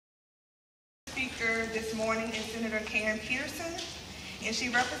heard this morning is Senator Karen Peterson, and she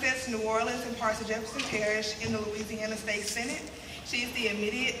represents New Orleans and parts of Jefferson Parish in the Louisiana State Senate. She is the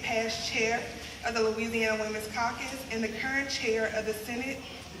immediate past chair of the Louisiana Women's Caucus and the current chair of the Senate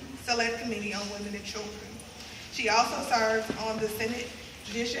Select Committee on Women and Children. She also serves on the Senate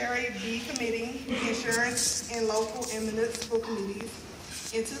Judiciary B Committee, Insurance, and Local and Municipal Committees.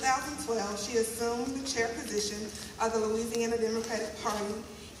 In 2012, she assumed the chair position of the Louisiana Democratic Party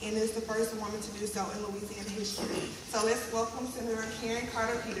and is the first woman to do so in Louisiana history. So let's welcome Senator Karen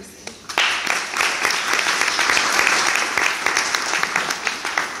Carter Peterson.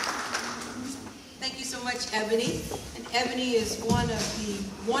 Thank you so much, Ebony. And Ebony is one of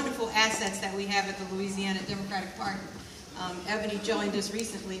the wonderful assets that we have at the Louisiana Democratic Party. Ebony joined us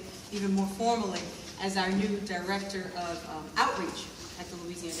recently, even more formally, as our new Director of Outreach at the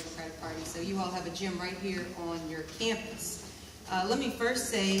Louisiana Democratic Party. So you all have a gym right here on your campus. Let me first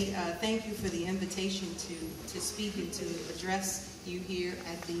say thank you for the invitation to speak and to address you here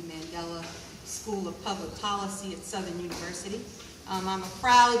at the Mandela School of Public Policy at Southern University. I'm a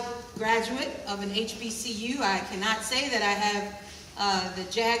proud graduate of an HBCU. I cannot say that I have the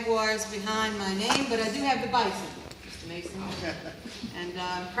Jaguars behind my name, but I do have the Bison, Mr. Mason. And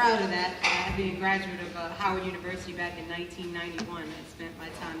I'm proud of that, being a graduate of Howard University back in 1991. I spent my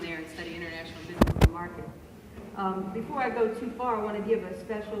time there and studied international business and marketing. Before I go too far, I want to give a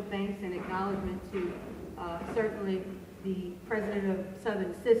special thanks and acknowledgement to certainly the President of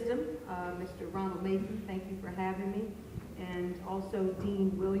Southern System, Mr. Ronald Mason. Thank you for having me. And also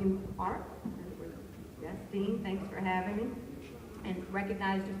Dean William Arp. Yes, Dean, thanks for having me. And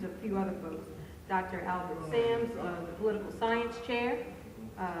recognize just a few other folks. Dr. Albert Sams, the Political Science Chair.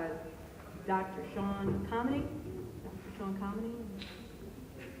 Dr. Sean Comedy. Dr. Sean Comedy?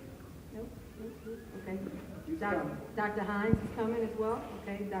 Nope. Okay. Dr. Hines is coming as well.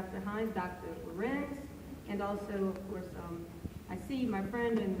 Okay, Dr. Hines, Dr. Lorenz, and also, of course, I see my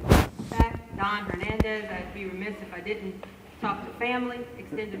friend in the back, Don Hernandez. I'd be remiss if I didn't talk to family,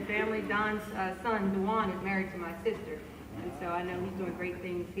 extended family. Don's son, Dewan, is married to my sister, and so I know he's doing great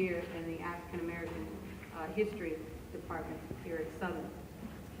things here in the African American History Department here at Southern.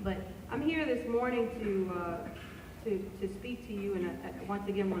 But I'm here this morning to speak to you, and I once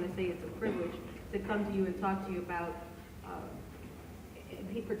again want to say it's a privilege to come to you and talk to you about,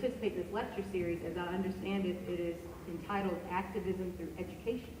 participate in this lecture series. As I understand it, it is entitled Activism Through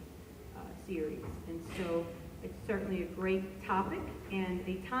Education series. And so it's certainly a great topic and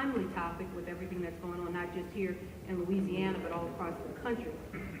a timely topic with everything that's going on, not just here in Louisiana, but all across the country.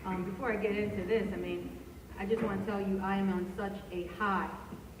 Before I get into this, I just want to tell you I am on such a high.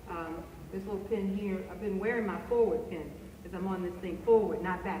 This little pin here, I've been wearing my forward pin because I'm on this thing, forward,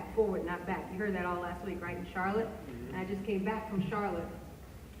 not back, forward, not back. You heard that all last week, right, in Charlotte? And I just came back from Charlotte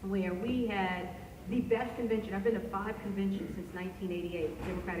where we had the best convention. I've been to 5 conventions since 1988,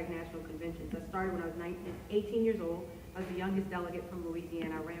 Democratic National Conventions. I started when I was 18 years old. I was the youngest delegate from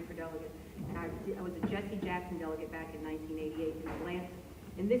Louisiana. I ran for delegate. And I was a Jesse Jackson delegate back in 1988 in Atlanta.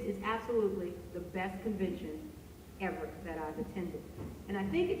 And this is absolutely the best convention ever that I've attended. And I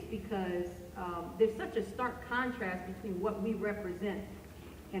think it's because there's such a stark contrast between what we represent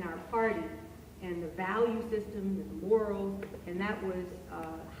in our party and the value system, the morals, and that was,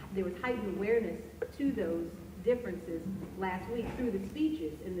 there was heightened awareness to those differences last week through the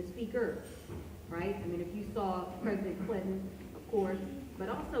speeches and the speakers, right? If you saw President Clinton, of course, but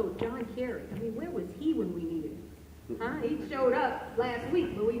also John Kerry. Where was he when we needed him? He showed up last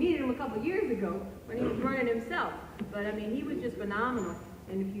week, but we needed him a couple years ago when he was running himself. But he was just phenomenal.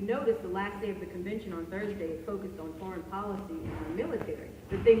 And if you notice, the last day of the convention on Thursday, it focused on foreign policy and military,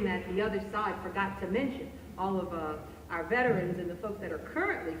 the thing that the other side forgot to mention. All of our veterans and the folks that are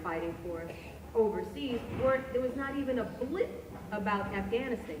currently fighting for us overseas, there was not even a blip about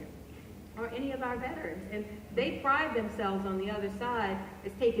Afghanistan or any of our veterans. And they pride themselves on the other side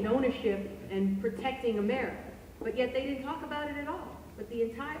as taking ownership and protecting America. But yet they didn't talk about it at all. But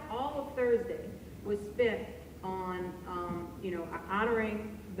all of Thursday was spent on,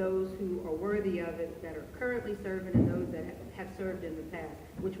 honoring those who are worthy of it, that are currently serving, and those that have served in the past,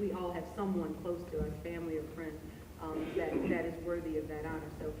 which we all have someone close to us, family or friend, that is worthy of that honor.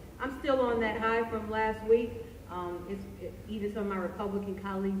 So I'm still on that high from last week. Even some of my Republican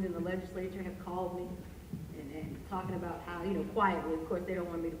colleagues in the legislature have called me and talking about how, quietly, of course, they don't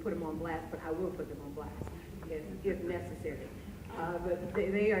want me to put them on blast, but I will put them on blast if necessary. But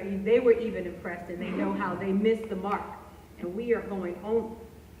they were even impressed, and they know how they missed the mark. And we are going on.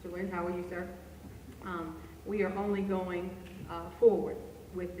 Joanne, how are you, sir? We are only going forward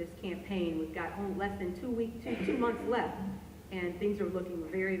with this campaign. We've got less than 2 months left, and things are looking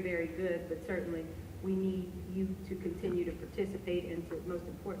very, very good. But certainly, we need you to continue to participate and to, most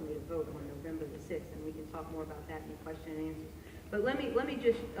importantly, to vote on November the 6th, and we can talk more about that in the question and answers. But let me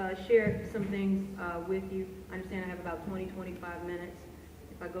just share some things with you. I understand I have about 20-25 minutes.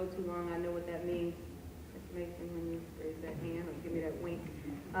 If I go too long, I know what that means. Mr. Mason, when you raise that hand or give me that wink.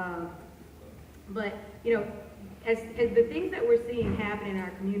 But, you know, as the things that we're seeing happen in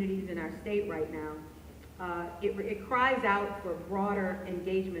our communities in our state right now, it cries out for broader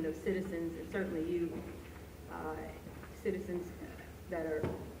engagement of citizens, and certainly you, citizens that are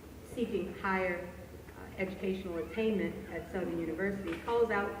seeking higher educational attainment at Southern University. It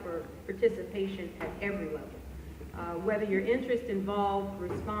calls out for participation at every level. Whether your interests involve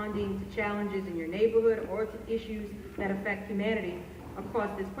responding to challenges in your neighborhood or to issues that affect humanity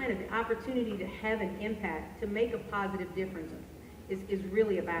across this planet, the opportunity to have an impact, to make a positive difference is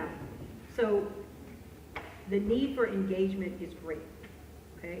really abound. So the need for engagement is great,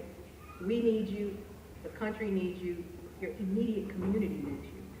 okay? We need you, the country needs you, your immediate community needs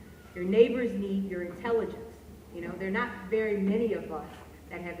you. Your neighbors need your intelligence. You know, there are not very many of us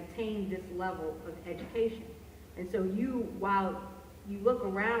that have attained this level of education. And so you, while you look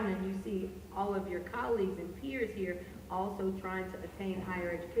around and you see all of your colleagues and peers here also trying to attain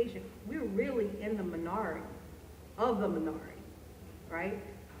higher education, we're really in the minority of the minority, right?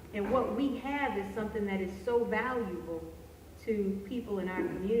 And what we have is something that is so valuable to people in our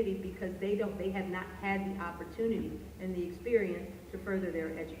community because they have not had the opportunity and the experience to further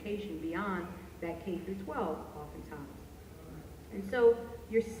their education beyond that K through 12 oftentimes. And so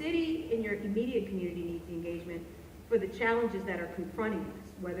your city and your immediate community needs engagement for the challenges that are confronting us,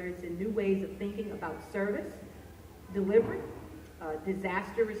 whether it's in new ways of thinking about service, delivery,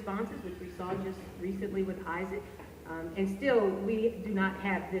 disaster responses, which we saw just recently with Isaac. And still, we do not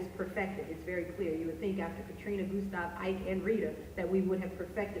have this perfected. It's very clear. You would think after Katrina, Gustav, Ike, and Rita that we would have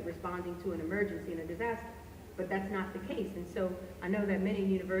perfected responding to an emergency and a disaster. But that's not the case. And so I know that many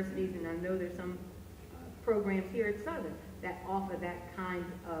universities, and I know there's some programs here at Southern that offer that kind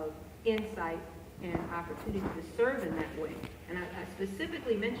of insight and opportunity to serve in that way. And I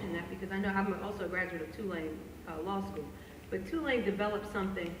specifically mention that because I know I'm also a graduate of Tulane Law School. But Tulane developed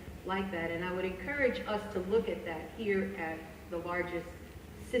something like that, and I would encourage us to look at that here at the largest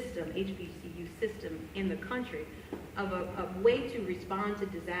system, HBCU system in the country, of a way to respond to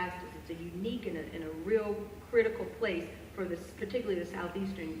disasters. It's a unique and a real critical place for this, particularly the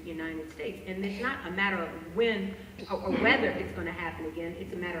southeastern United States. And it's not a matter of when or whether it's going to happen again,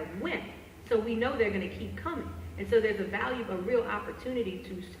 it's a matter of when. So we know they're going to keep coming. And so there's a real opportunity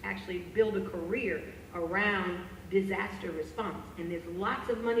to actually build a career around disaster response. And there's lots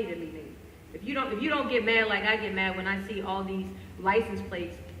of money to be made. If you don't get mad like I get mad when I see all these license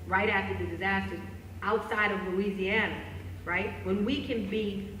plates right after the disasters outside of Louisiana, right? When we can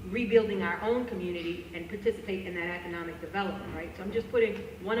be rebuilding our own community and participate in that economic development, right? So I'm just putting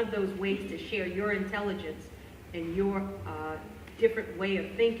one of those ways to share your intelligence and your different way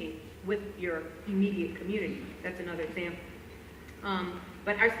of thinking with your immediate community. That's another example.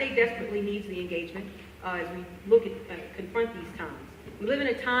 But our state desperately needs the engagement as we look at, confront these times. We live in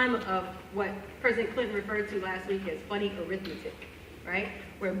a time of what President Clinton referred to last week as funny arithmetic, right?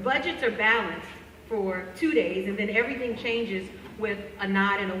 Where budgets are balanced for 2 days and then everything changes with a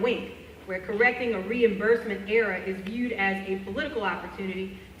nod and a wink, where correcting a reimbursement error is viewed as a political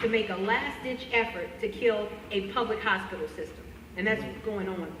opportunity to make a last-ditch effort to kill a public hospital system. And that's what's going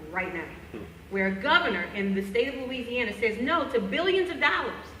on right now, where a governor in the state of Louisiana says no to billions of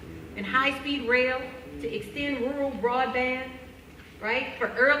dollars in high-speed rail, to extend rural broadband, right, for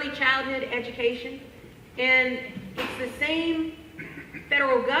early childhood education. And it's the same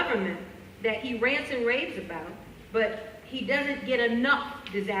federal government that he rants and raves about, but he doesn't get enough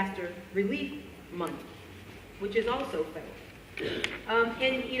disaster relief money, which is also federal.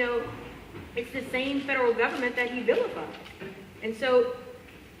 And, you know, it's the same federal government that he vilifies. And so,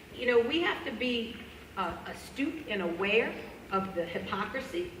 you know, we have to be astute and aware of the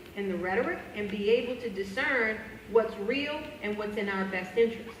hypocrisy and the rhetoric and be able to discern what's real and what's in our best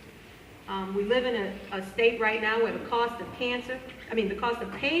interest. We live in a state right now where the cost of paying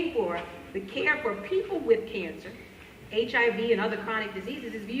for the care for people with cancer, HIV and other chronic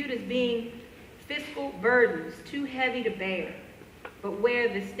diseases is viewed as being fiscal burdens, too heavy to bear. But where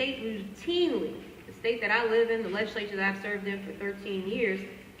the state routinely, the state that I live in, the legislature that I've served in for 13 years,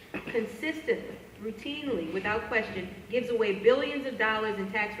 consistently, routinely, without question, gives away billions of dollars in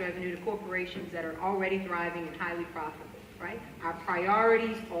tax revenue to corporations that are already thriving and highly profitable, right? Our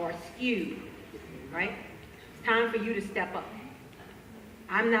priorities are skewed, right? It's time for you to step up.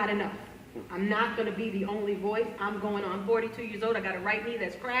 I'm not enough. I'm not going to be the only voice. I'm going on 42 years old. I got a right knee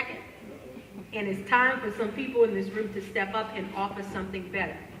that's cracking. And it's time for some people in this room to step up and offer something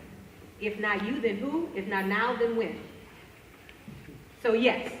better. If not you, then who? If not now, then when? So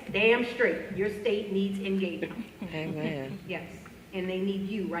yes, damn straight, your state needs engagement. Amen. Yes, and they need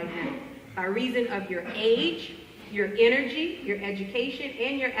you right now. By reason of your age, your energy, your education,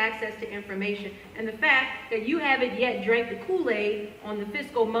 and your access to information, and the fact that you haven't yet drank the Kool-Aid on the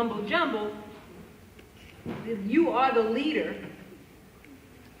fiscal mumbo-jumbo, you are the leader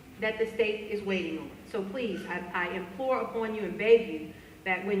that the state is waiting on. So please, I implore upon you and beg you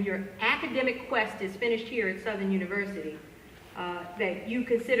that when your academic quest is finished here at Southern University, that you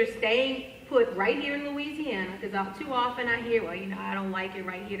consider staying put right here in Louisiana, because too often I hear, well, I don't like it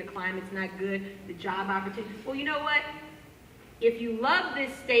right here, the climate's not good, the job opportunity. Well, you know what? If you love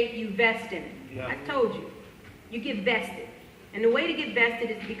this state, you vest in it. Yeah. I told you. You get vested. And the way to get vested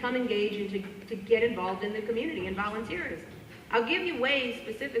is to become engaged and to get involved in the community and volunteerism. I'll give you ways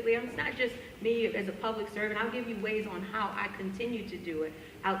specifically, it's not just me as a public servant, I'll give you ways on how I continue to do it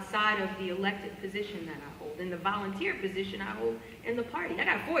outside of the elected position that I hold, and the volunteer position I hold in the party. I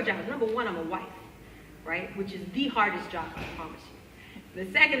got 4 jobs. Number 1, I'm a wife, right? Which is the hardest job, I promise you.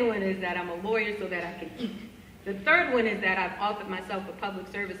 The second one is that I'm a lawyer so that I can eat. The third one is that I've offered myself for public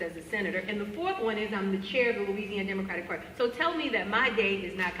service as a senator. And the fourth one is I'm the chair of the Louisiana Democratic Party. So tell me that my day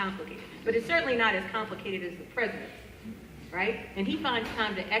is not complicated. But it's certainly not as complicated as the president's. Right? And he finds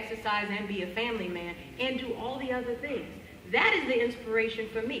time to exercise and be a family man and do all the other things. That is the inspiration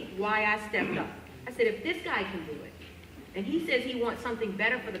for me, why I stepped up. I said, if this guy can do it, and he says he wants something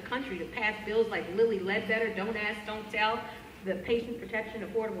better for the country to pass bills like Lilly Ledbetter, Don't Ask, Don't Tell, the Patient Protection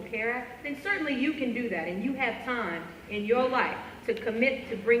Affordable Care Act, then certainly you can do that. And you have time in your life to commit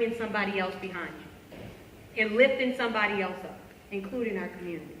to bringing somebody else behind you and lifting somebody else up, including our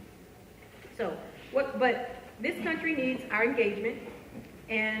community. So, but this country needs our engagement,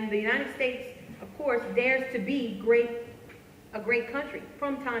 and the United States, of course, dares to be a great country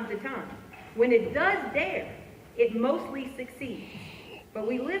from time to time. When it does dare, it mostly succeeds. But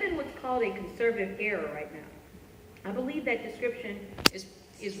we live in what's called a conservative era right now. I believe that description is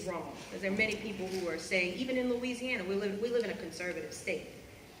wrong, because there are many people who are saying, even in Louisiana, we live in a conservative state.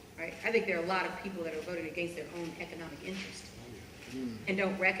 Right? I think there are a lot of people that are voting against their own economic interest and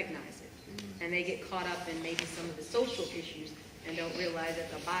don't recognize it. And they get caught up in maybe some of the social issues and don't realize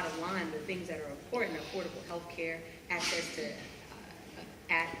that the bottom line, the things that are important, affordable health care, access to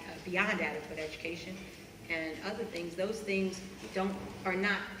beyond adequate education, and other things, those things are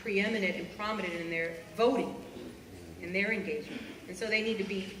not preeminent and prominent in their voting, in their engagement. And so they need to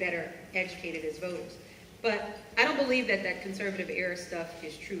be better educated as voters. But I don't believe that conservative era stuff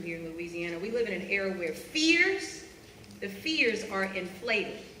is true here in Louisiana. We live in an era where the fears are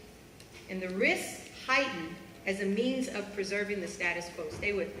inflated, and the risks heightened as a means of preserving the status quo.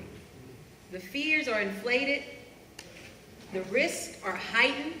 Stay with me. The fears are inflated, the risks are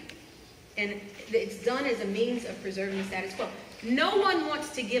heightened, and it's done as a means of preserving the status quo. No one wants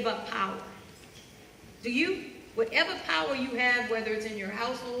to give up power. Do you? Whatever power you have, whether it's in your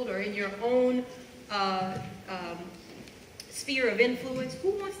household or in your own sphere of influence,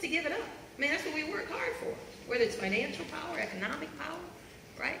 who wants to give it up? I mean, that's what we work hard for, whether it's financial power, economic power,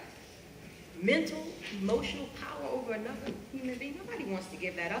 right? Mental, emotional power over another human being. Nobody wants to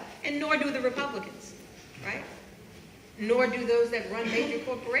give that up, and nor do the Republicans, right? Nor do those that run major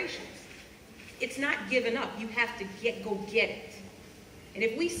corporations. It's not given up. You have to go get it. And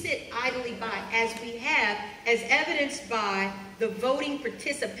if we sit idly by, as we have, as evidenced by the voting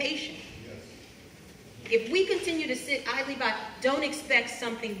participation, if we continue to sit idly by, don't expect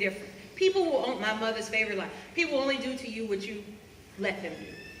something different. People will, my mother's favorite line, people only do to you what you let them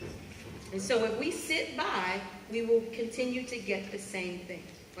do. And so if we sit by, we will continue to get the same thing.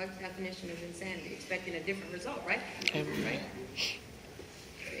 What's the definition of insanity? Expecting a different result, right? Right?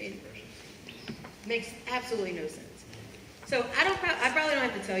 It makes absolutely no sense. So I probably don't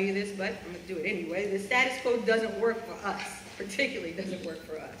have to tell you this, but I'm going to do it anyway. The status quo doesn't work for us, particularly doesn't work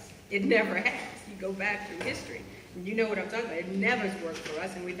for us. It never has. You go back through history, and you know what I'm talking about. It never has worked for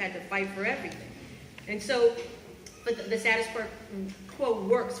us, and we've had to fight for everything. And so, but the status quo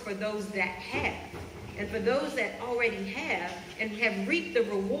works for those that have. And for those that already have and have reaped the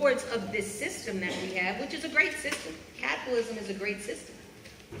rewards of this system that we have, which is a great system. Capitalism is a great system.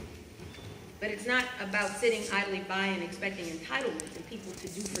 But it's not about sitting idly by and expecting entitlements and people to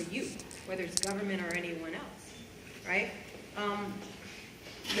do for you, whether it's government or anyone else, right?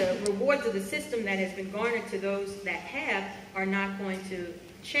 The rewards of the system that has been garnered to those that have are not going to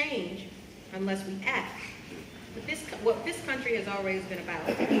change unless we act. But what this country has always been about,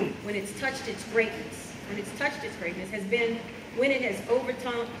 when it's touched its greatness, has been when it has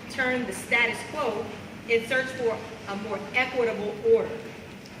overturned the status quo in search for a more equitable order.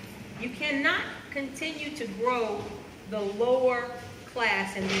 You cannot continue to grow the lower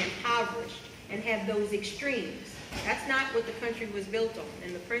class and the impoverished and have those extremes. That's not what the country was built on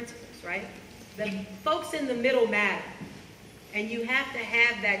and the principles, right? The folks in the middle matter, and you have to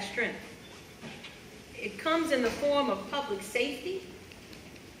have that strength. It comes in the form of public safety,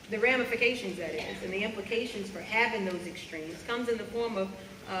 the ramifications that is, and the implications for having those extremes. Comes in the form of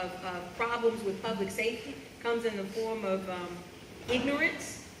problems with public safety, comes in the form of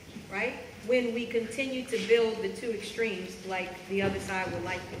ignorance, right? When we continue to build the two extremes like the other side would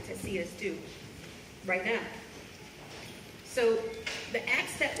like to see us do right now. So the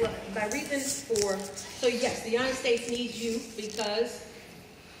acts that were by reason for, so yes, the United States needs you because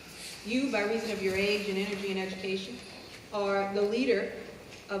you, by reason of your age and energy and education, are the leader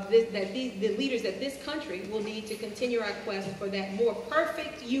of this, the leaders that this country will need to continue our quest for that more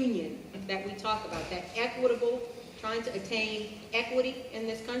perfect union that we talk about, that equitable, trying to attain equity in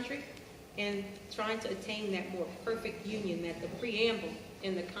this country, and trying to attain that more perfect union that the preamble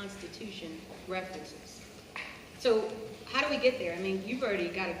in the Constitution references. So how do we get there? I mean, you've already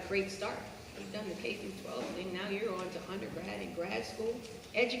got a great start. You've done the K through 12 thing. Now you're on to undergrad and grad school.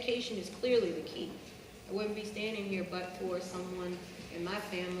 Education is clearly the key. I wouldn't be standing here but for someone in my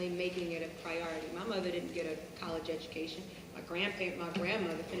family making it a priority. My mother didn't get a college education. My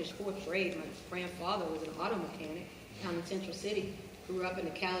grandmother finished 4th grade. My grandfather was an auto mechanic down in Central City. Grew up in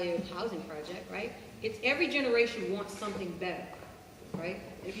the Cali housing project, right? It's every generation wants something better, right?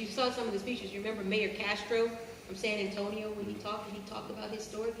 And if you saw some of the speeches, you remember Mayor Castro from San Antonio when he talked about his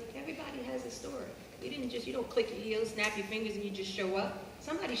story. Everybody has a story. You don't click your heels, snap your fingers, and you just show up.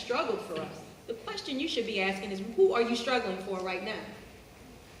 Somebody struggled for us. The question you should be asking is, who are you struggling for right now?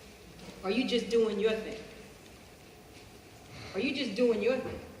 Are you just doing your thing? Are you just doing your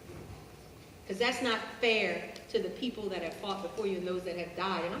thing? Because that's not fair to the people that have fought before you and those that have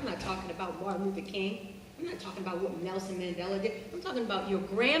died. And I'm not talking about Martin Luther King. I'm not talking about what Nelson Mandela did. I'm talking about your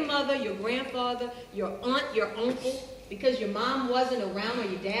grandmother, your grandfather, your aunt, your uncle, because your mom wasn't around or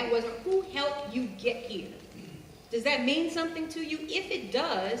your dad wasn't. Who helped you get here? Does that mean something to you? If it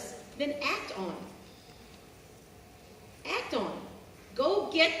does, then act on it. Act on it. Go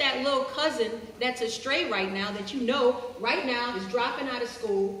get that little cousin that's astray right now that you know right now is dropping out of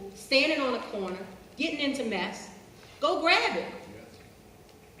school, standing on a corner, getting into mess. Go grab it.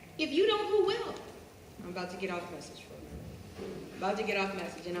 If you don't, who will? I'm about to get off message for a minute. I'm about to get off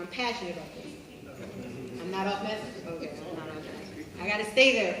message, and I'm passionate about this. I'm not off message? Okay, I'm not off message. I got to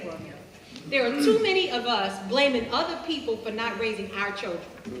stay there for a minute. There are too many of us blaming other people for not raising our children.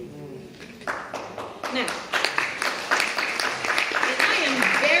 Now,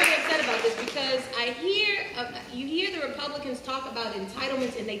 very upset about this because you hear the Republicans talk about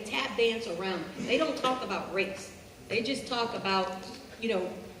entitlements and they tap dance around it. They don't talk about race. They just talk about,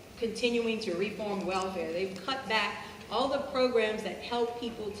 continuing to reform welfare. They've cut back all the programs that help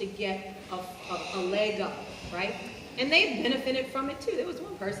people to get a leg up, right? And they've benefited from it too. There was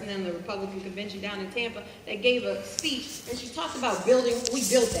one person in the Republican convention down in Tampa that gave a speech and she talked about building. We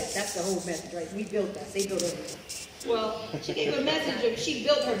built that. That's the whole message, right? We built that. They built everything. Well, she gave a message of she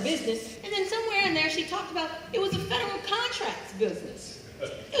built her business, and then somewhere in there she talked about it was a federal contracts business.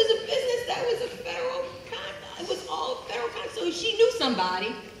 It was a business that was a federal contract. It was all federal contracts. So she knew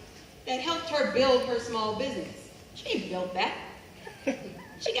somebody that helped her build her small business. She ain't built that.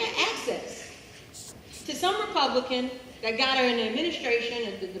 She got access to some Republican that got her in the administration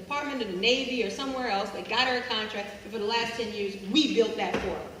at the Department of the Navy or somewhere else that got her a contract, and for the last 10 years, we built that for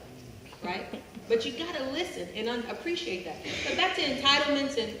her, right? But you got to listen and appreciate that. So back to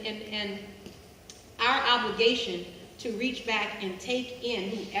entitlements and our obligation to reach back and take in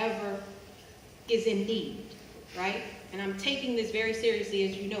whoever is in need, right? And I'm taking this very seriously,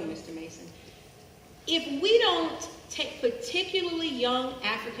 as you know, Mr. Mason. If we don't take particularly young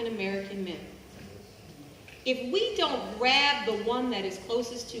African-American men, if we don't grab the one that is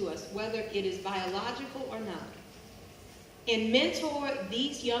closest to us, whether it is biological or not, and mentor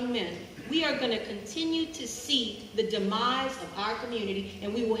these young men, we are going to continue to see the demise of our community,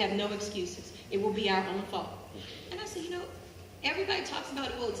 and we will have no excuses. It will be our own fault. And I said, everybody talks about,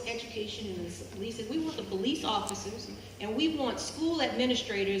 well, it's education and it's police. We want the police officers, and we want school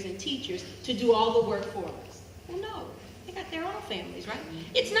administrators and teachers to do all the work for us. Well, no. They got their own families, right?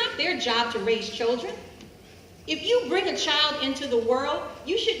 It's not their job to raise children. If you bring a child into the world,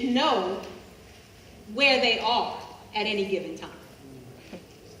 you should know where they are at any given time,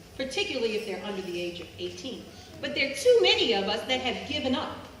 particularly if they're under the age of 18. But there are too many of us that have given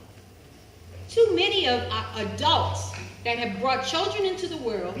up. Too many of our adults that have brought children into the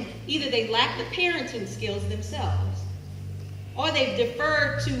world. Either they lack the parenting skills themselves, or they've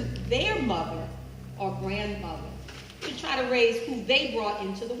deferred to their mother or grandmother to try to raise who they brought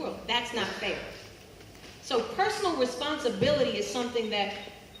into the world. That's not fair. So personal responsibility is something that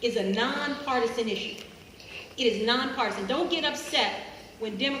is a nonpartisan issue. It is nonpartisan. Don't get upset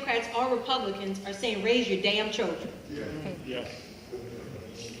when Democrats or Republicans are saying, raise your damn children. Yeah. Yeah.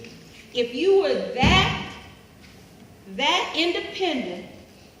 If you were that independent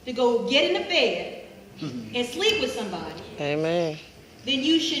to go get in the bed and sleep with somebody, amen, then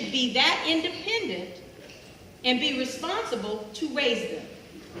you should be that independent and be responsible to raise them.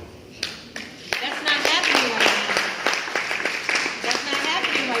 That's not happening right now. That's not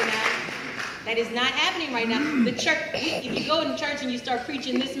happening right now. That is not happening right now. The church, if you go in church and you start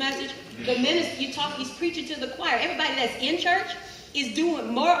preaching this message, the minister, he's preaching to the choir. Everybody that's in church is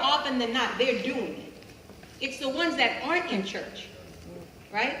doing more often than not, they're doing it. It's the ones that aren't in church,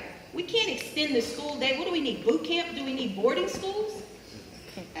 right? We can't extend the school day. What do we need? Boot camp? Do we need boarding schools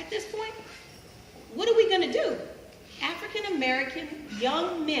at this point? What are we going to do? African American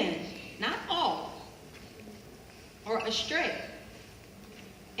young men, not all, are astray.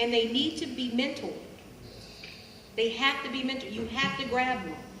 And they need to be mentored. They have to be mentored. You have to grab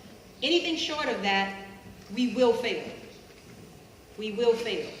one. Anything short of that, we will fail. We will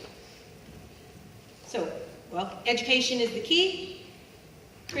fail. So, well, education is the key.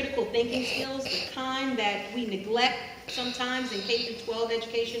 Critical thinking skills, the kind that we neglect sometimes in K-12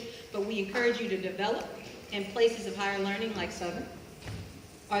 education, but we encourage you to develop in places of higher learning like Southern,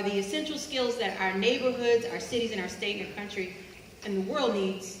 are the essential skills that our neighborhoods, our cities, and our state and our country and the world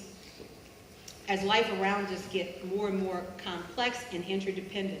needs as life around us get more and more complex and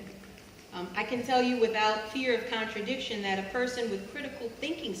interdependent. I can tell you without fear of contradiction that a person with critical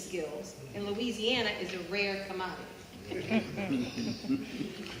thinking skills in Louisiana is a rare commodity.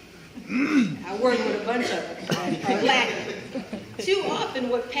 I work with a bunch of them that are lacking. Too often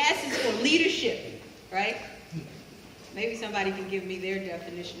what passes for leadership, right? Maybe somebody can give me their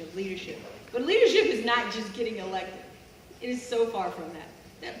definition of leadership. But leadership is not just getting elected. It is so far from that.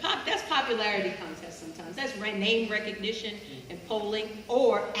 That's popularity contest sometimes. That's name recognition and polling,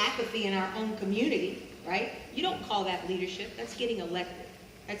 or apathy in our own community, right? You don't call that leadership. That's getting elected.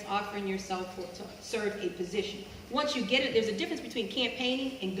 That's offering yourself to serve a position. Once you get it, there's a difference between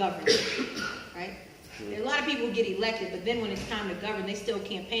campaigning and governing, right? There are a lot of people who get elected, but then when it's time to govern, they still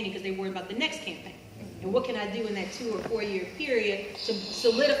campaigning because they worry about the next campaign. And what can I do in that 2 or 4 year period to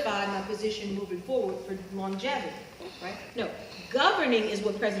solidify my position moving forward for longevity, right? No, governing is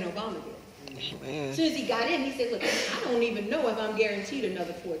what President Obama did. As soon as he got in, he said, look, I don't even know if I'm guaranteed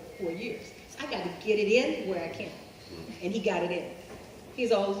another 4 years. So I got to get it in where I can. And he got it in. He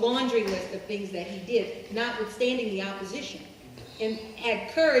has a laundry list of things that he did, notwithstanding the opposition, and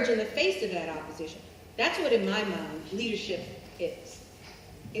had courage in the face of that opposition. That's what, in my mind, leadership is.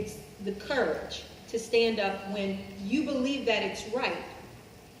 It's the courage to stand up when you believe that it's right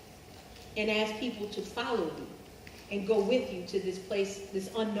and ask people to follow you and go with you to this place, this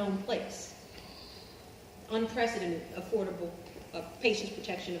unknown place. Unprecedented, affordable, Patients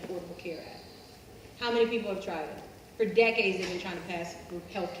Protection Affordable Care Act. How many people have tried it? For decades, they've been trying to pass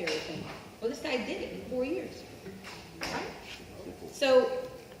health care reform. Well, this guy did it in 4 years. Right? So,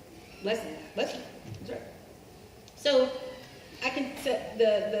 listen. That's right. So, I can say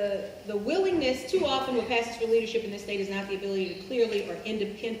the willingness, too often what passes for leadership in this state is not the ability to clearly or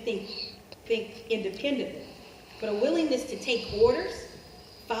think independently, but a willingness to take orders,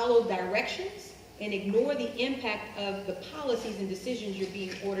 follow directions, and ignore the impact of the policies and decisions you're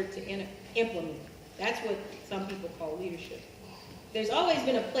being ordered to implement. That's what some people call leadership. There's always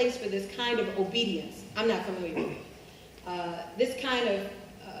been a place for this kind of obedience. I'm not familiar with it. This kind of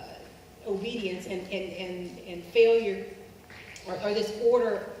obedience and failure, or this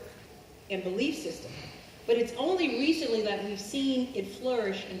order and belief system. But it's only recently that we've seen it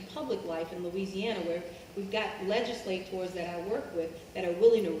flourish in public life in Louisiana, where we've got legislators that I work with that are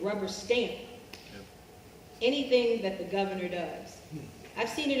willing to rubber stamp anything that the governor does. I've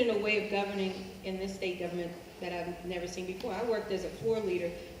seen it in a way of governing in this state government that I've never seen before. I worked as a floor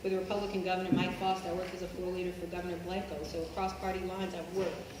leader with the Republican Governor Mike Foster. I worked as a floor leader for Governor Blanco. So across party lines, I've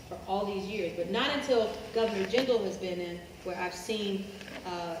worked for all these years. But not until Governor Jindal has been in where I've seen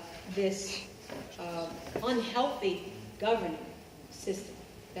this unhealthy governing system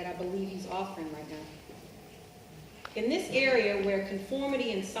that I believe he's offering right now. In this area where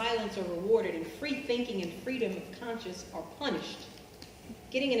conformity and silence are rewarded and free thinking and freedom of conscience are punished,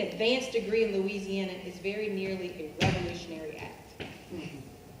 getting an advanced degree in Louisiana is very nearly a revolutionary act.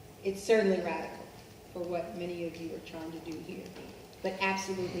 It's certainly radical. for what many of you are trying to do here, but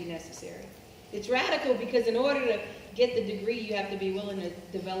absolutely necessary. It's radical because in order to get the degree, you have to be willing to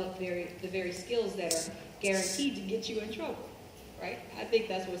develop the very skills that are guaranteed to get you in trouble, right? I think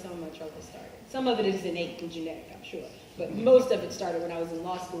that's where some of my trouble started. Some of it is innate and genetic, I'm sure, but most of it started when I was in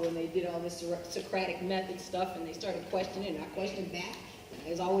law school and they did all this Socratic method stuff and they started questioning, and I questioned back.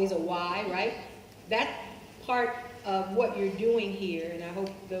 There's always a why, right? That part of what you're doing here, and I hope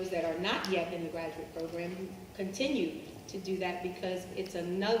those that are not yet in the graduate program continue to do that, because it's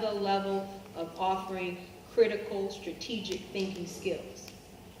another level of offering critical, strategic thinking skills,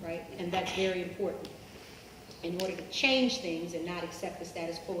 right? And that's very important in order to change things and not accept the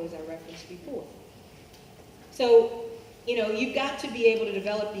status quo, as I referenced before. So, you know, you've got to be able to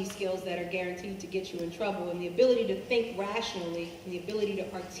develop these skills that are guaranteed to get you in trouble, and the ability to think rationally, and the ability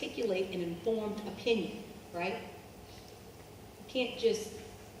to articulate an informed opinion, right? You can't just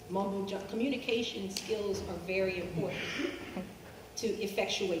mumble jump. Communication skills are very important to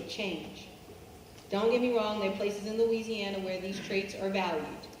effectuate change. Don't get me wrong, there are places in Louisiana where these traits are valued.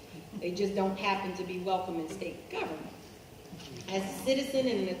 They just don't happen to be welcome in state government. As a citizen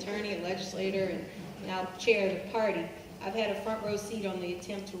and an attorney, a legislator, and now chair of the party, I've had a front row seat on the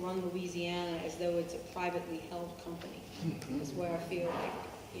attempt to run Louisiana as though it's a privately held company. That's where I feel like,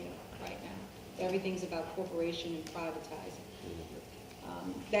 you know, right now. Everything's about corporation and privatizing.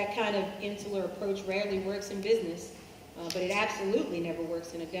 That kind of insular approach rarely works in business, but it absolutely never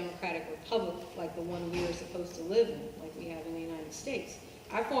works in a democratic republic like the one we are supposed to live in, like we have in the United States.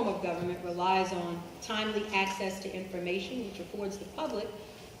 Our form of government relies on timely access to information, which affords the public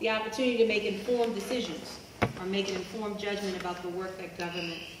the opportunity to make informed decisions or make an informed judgment about the work that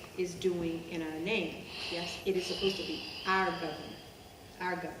government is doing in our name. Yes, it is supposed to be our government,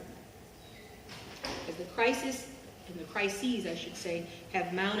 our government. As the crisis, and the crises, I should say,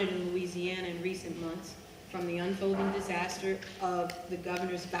 have mounted in Louisiana in recent months, from the unfolding disaster of the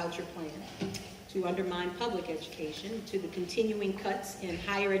governor's voucher plan, to undermine public education, to the continuing cuts in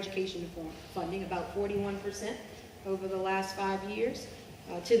higher education funding, about 41% over the last 5 years,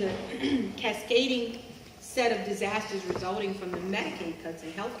 to the cascading set of disasters resulting from the Medicaid cuts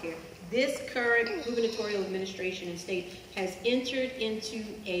in healthcare. This current gubernatorial administration and state has entered into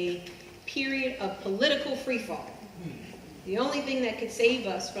a period of political freefall. The only thing that could save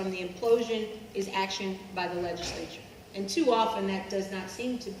us from the implosion is action by the legislature. And too often that does not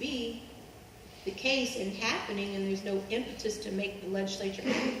seem to be the case and happening, and there's no impetus to make the legislature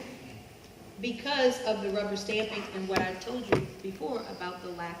act because of the rubber stamping and what I told you before about the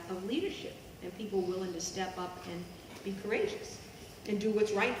lack of leadership and people willing to step up and be courageous and do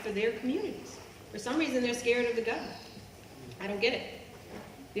what's right for their communities. For some reason, they're scared of the government. I don't get it.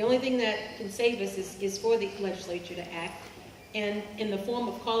 The only thing that can save us is for the legislature to act, and in the form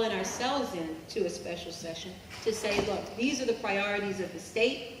of calling ourselves in to a special session to say, look, these are the priorities of the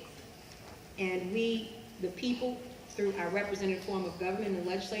state, and we, the people, through our representative form of government and the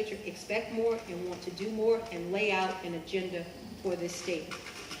legislature, expect more and want to do more and lay out an agenda for this state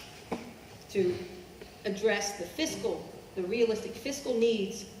to address the realistic fiscal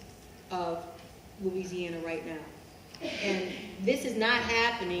needs of Louisiana right now. And this is not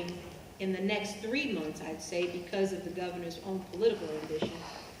happening in the next 3 months, I'd say, because of the governor's own political ambition.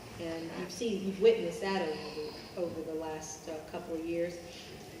 And you've witnessed that over the last couple of years.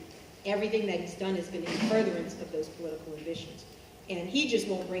 Everything that he's done has been in furtherance of those political ambitions. And he just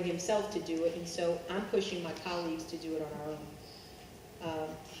won't bring himself to do it, and so I'm pushing my colleagues to do it on our own.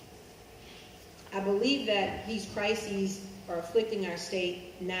 I believe that these crises are afflicting our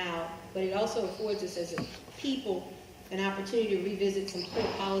state now, but it also affords us as a people an opportunity to revisit some poor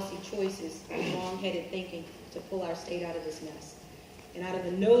policy choices and wrong-headed thinking to pull our state out of this mess and out of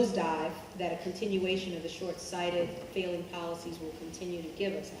the nosedive that a continuation of the short-sighted, failing policies will continue to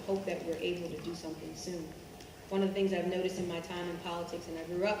give us. I hope that we're able to do something soon. One of the things I've noticed in my time in politics, and I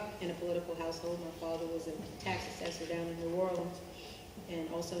grew up in a political household, my father was a tax assessor down in New Orleans and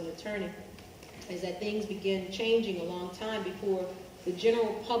also an attorney, is that things begin changing a long time before the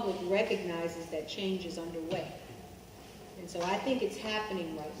general public recognizes that change is underway. And so I think it's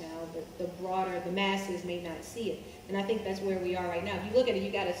happening right now, but the masses may not see it. And I think that's where we are right now. If you look at it,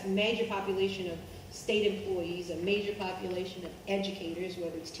 you've got a major population of state employees, a major population of educators,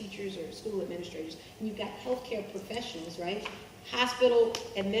 whether it's teachers or school administrators, and you've got healthcare professionals, right? Hospital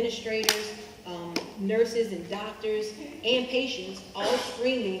administrators, nurses and doctors, and patients all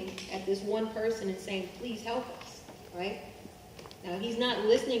screaming at this one person and saying, please help us, right? Now, he's not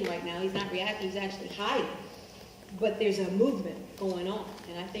listening right now. He's not reacting. He's actually hiding. But there's a movement going on,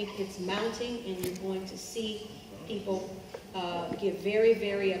 and I think it's mounting, and you're going to see people get very,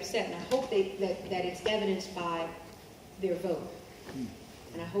 very upset. And I hope that it's evidenced by their vote.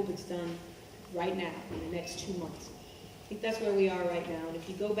 And I hope it's done right now, in the next 2 months. I think that's where we are right now. And if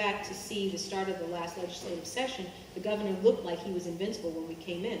you go back to see the start of the last legislative session, the governor looked like he was invincible when we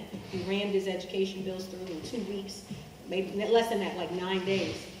came in. He rammed his education bills through in 2 weeks, maybe less than that, like 9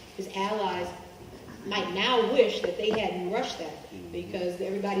 days. His allies might now wish that they hadn't rushed that, because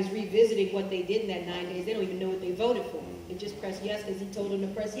everybody's revisiting what they did in that 9 days. They don't even know what they voted for. They just pressed yes because he told them to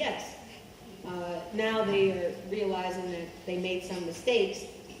press yes. Now they are realizing that they made some mistakes,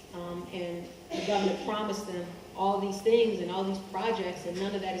 and the governor promised them all these things and all these projects, and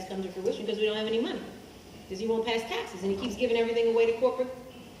none of that has come to fruition because we don't have any money, because he won't pass taxes, and he keeps giving everything away to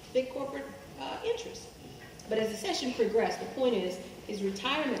big corporate interests. But as the session progressed, the point is, his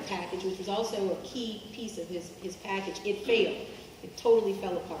retirement package, which was also a key piece of his package, it failed. It totally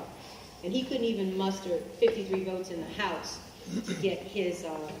fell apart. And he couldn't even muster 53 votes in the House to get his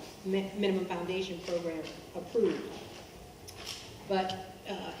minimum foundation program approved. But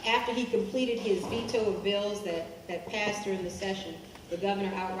after he completed his veto of bills that passed during the session, the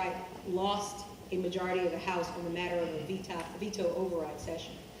governor outright lost a majority of the House on the matter of a veto override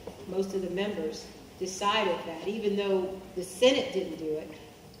session. Most of the members decided that, even though the Senate didn't do it,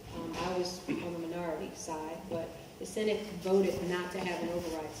 I was on the minority side, but the Senate voted not to have an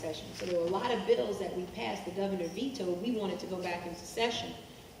override session. So there were a lot of bills that we passed, the governor vetoed. We wanted to go back into session.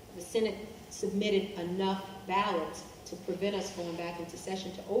 The Senate submitted enough ballots to prevent us going back into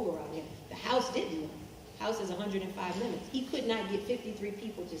session to override him. The House didn't want. The House has 105 members. He could not get 53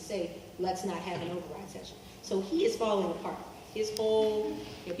 people to say, let's not have an override session. So he is falling apart. His whole,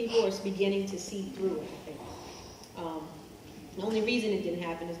 people are beginning to see through it, I think. The only reason it didn't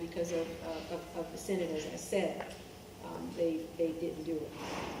happen is because of the Senate, as I said. They didn't do it.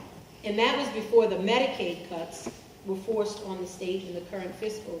 And that was before the Medicaid cuts were forced on the state in the current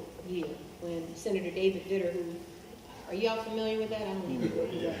fiscal year, when Senator David Vitter, who, are you all familiar with that? I don't know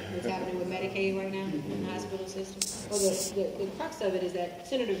what's happening with Medicaid right now in the hospital system. Well, the crux of it is that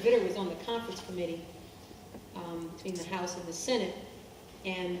Senator Vitter was on the conference committee between the House and the Senate,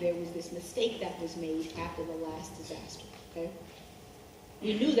 and there was this mistake that was made after the last disaster, okay?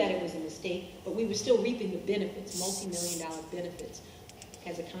 We knew that it was a mistake, but we were still reaping the benefits, multi-million-dollar benefits,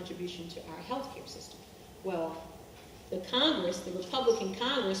 as a contribution to our healthcare system. Well, the Republican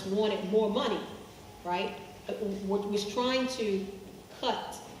Congress wanted more money, right? Was trying to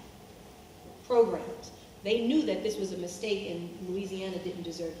cut programs. They knew that this was a mistake and Louisiana didn't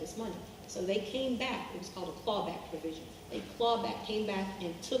deserve this money. So they came back. It was called a clawback provision. They came back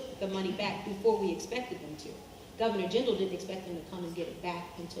and took the money back before we expected them to. Governor Jindal didn't expect them to come and get it back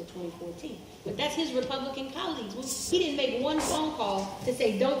until 2014. But that's his Republican colleagues. He didn't make one phone call to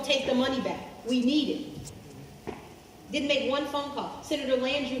say, don't take the money back. We need it. Didn't make one phone call. Senator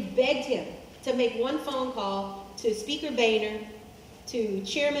Landrieu begged him to make one phone call to Speaker Boehner, to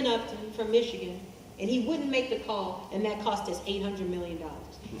Chairman Upton from Michigan, and he wouldn't make the call, and that cost us $800 million.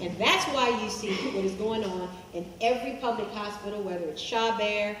 And that's why you see what is going on in every public hospital, whether it's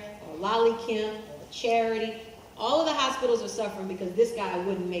Chabert or Lolly Kemp or Charity. All of the hospitals are suffering because this guy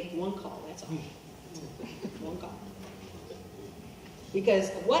wouldn't make one call, that's all. One call.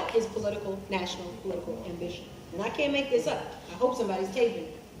 Because what is national political ambition? And I can't make this up. I hope somebody's taping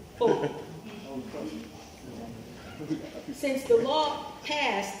it. Forward. Since the law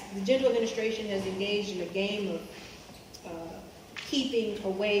passed, the Jindal administration has engaged in a game of keeping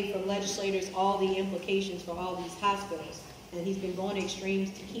away from legislators all the implications for all these hospitals. And he's been going to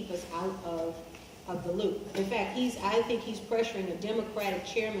extremes to keep us out of the loop. In fact, I think he's pressuring a Democratic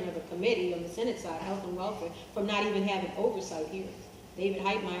chairman of a committee on the Senate side, Health and Welfare, from not even having oversight hearings. David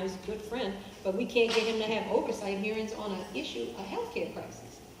Heitmeyer is a good friend, but we can't get him to have oversight hearings on an issue, a healthcare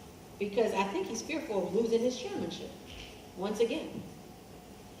crisis, because I think he's fearful of losing his chairmanship once again.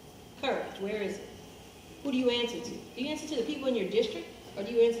 Courage, where is it? Who do you answer to? Do you answer to the people in your district, or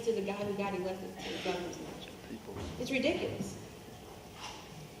do you answer to the guy who got elected to the governor's mansion? It's ridiculous.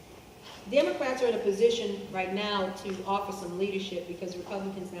 Democrats are in a position right now to offer some leadership because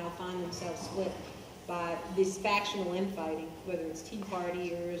Republicans now find themselves split by this factional infighting, whether it's Tea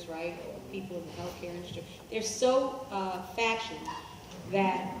Partiers, right, or people in the healthcare industry. They're so factional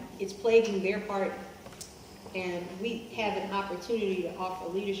that it's plaguing their party. And we have an opportunity to offer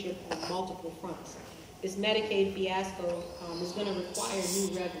leadership on multiple fronts. This Medicaid fiasco is going to require new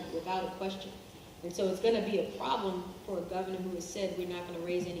revenue, without a question. And so it's going to be a problem for a governor who has said we're not going to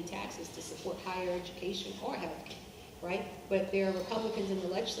raise any taxes to support higher education or health care, right? But there are Republicans in the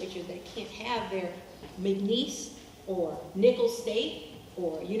legislature that can't have their McNeese or Nickel State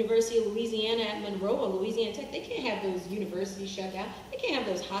or University of Louisiana at Monroe or Louisiana Tech, they can't have those universities shut down. They can't have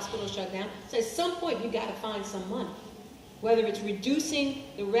those hospitals shut down. So at some point, you got to find some money. Whether it's reducing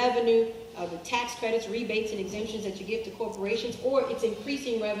the revenue of the tax credits, rebates, and exemptions that you give to corporations, or it's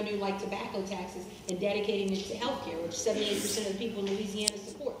increasing revenue like tobacco taxes and dedicating it to healthcare, which 78% of the people in Louisiana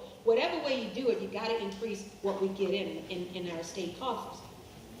support. Whatever way you do it, you got to increase what we get in our state coffers.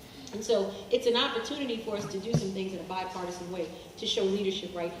 And so it's an opportunity for us to do some things in a bipartisan way to show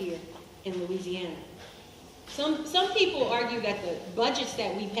leadership right here in Louisiana. Some people argue that the budgets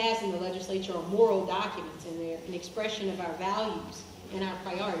that we pass in the legislature are moral documents and they're an expression of our values and our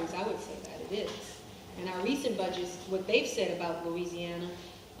priorities. I would say that it is. And our recent budgets, what they've said about Louisiana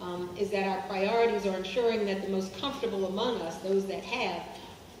is that our priorities are ensuring that the most comfortable among us, those that have,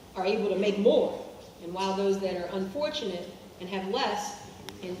 are able to make more. And while those that are unfortunate and have less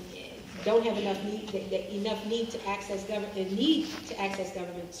and don't have enough need to access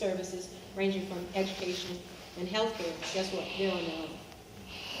government services ranging from education and healthcare, guess what? They're on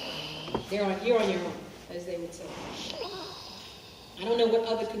their own. You're on your own, as they would say. I don't know what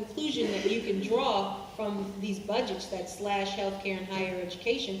other conclusion that you can draw from these budgets that slash healthcare and higher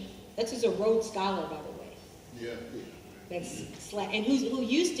education. That's just a Rhodes Scholar, by the way. Yeah. That's and who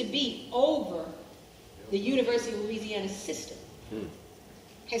used to be over the University of Louisiana system.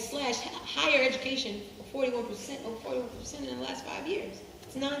 Has slashed higher education for 41% in the last 5 years.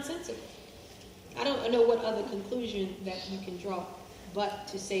 It's nonsensical. I don't know what other conclusion that you can draw, but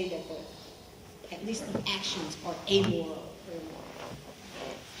to say that at least the actions are amoral or immoral.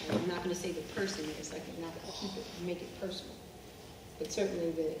 I'm not going to say the person is, like I'm not going to keep it, make it personal. But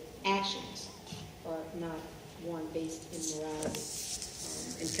certainly the actions are not one based in morality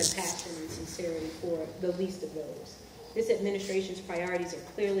and compassion and sincerity for the least of those. This administration's priorities are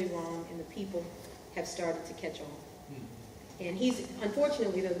clearly wrong, and the people have started to catch on. And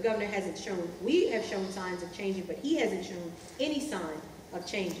unfortunately, though, the governor hasn't shown, we have shown signs of changing, but he hasn't shown any sign of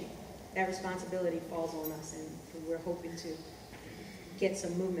changing. That responsibility falls on us, and we're hoping to get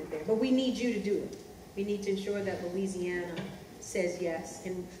some movement there. But we need you to do it. We need to ensure that Louisiana says yes.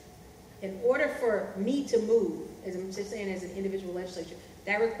 And in order for me to move, as I'm just saying, as an individual legislature,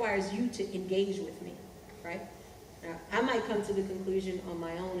 that requires you to engage with me, right? Now, I might come to the conclusion on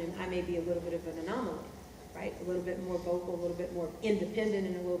my own, and I may be a little bit of an anomaly, right? A little bit more vocal, a little bit more independent,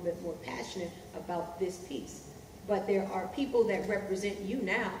 and a little bit more passionate about this piece. But there are people that represent you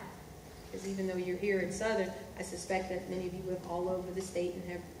now, because even though you're here in Southern, I suspect that many of you live all over the state and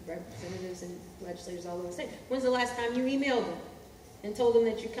have representatives and legislators all over the state. When's the last time you emailed them and told them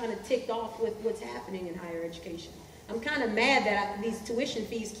that you're kind of ticked off with what's happening in higher education? I'm kind of mad that these tuition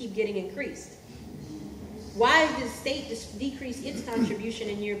fees keep getting increased. Why does the state decrease its contribution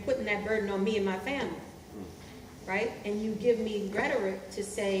and you're putting that burden on me and my family, right? And you give me rhetoric to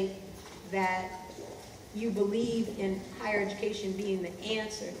say that you believe in higher education being the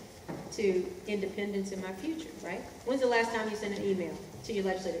answer to independence in my future, right? When's the last time you sent an email to your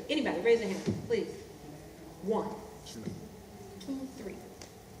legislator? Anybody, raise your hand, please. 1, 2, 3.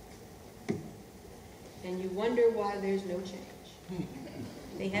 And you wonder why there's no change.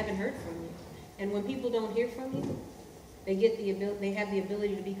 They haven't heard from you. And when people don't hear from you, they have the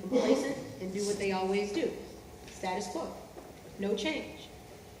ability to be complacent and do what they always do. Status quo. No change.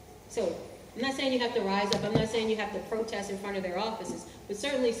 So I'm not saying you have to rise up. I'm not saying you have to protest in front of their offices. But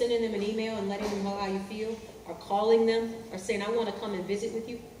certainly sending them an email and letting them know how you feel, or calling them, or saying, I want to come and visit with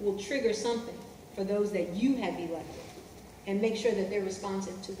you, will trigger something for those that you have elected. And make sure that they're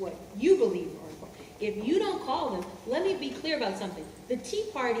responsive to what you believe are important. If you don't call them, let me be clear about something. The Tea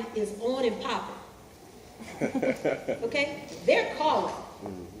Party is on and popping. Okay? They're calling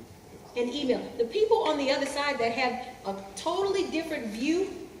and email. The people on the other side that have a totally different view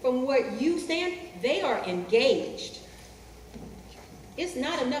from what you stand, they are engaged. It's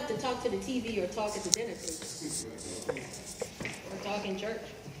not enough to talk to the TV or talk at the dinner table or talk in church.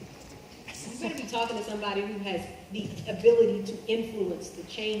 You better be talking to somebody who has the ability to influence, to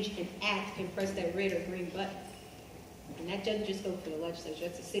change and act and press that red or green button. And that doesn't just go for the legislature.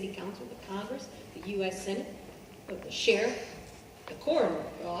 That's the city council, the Congress, the U.S. Senate, the sheriff, the coroner,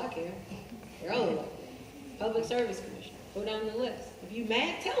 for all I care. They're all elected. Public Service Commission. Go down the list. If you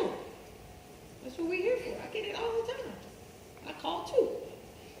mad, tell them. That's what we're here for. I get it all the time. I call too.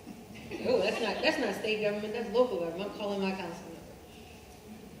 Oh, that's not state government, that's local government. I'm calling my council member.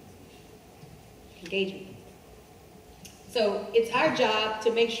 Engagement. So it's our job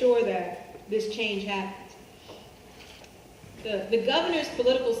to make sure that this change happens. The governor's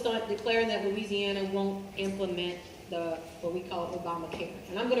political stunt declaring that Louisiana won't implement what we call Obamacare.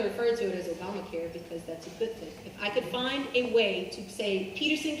 And I'm going to refer to it as Obamacare because that's a good thing. If I could find a way to say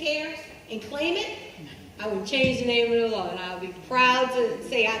Peterson cares and claim it, I would change the name of the law, and I would be proud to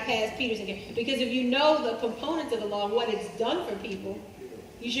say I passed Peterson care. Because if you know the components of the law and what it's done for people,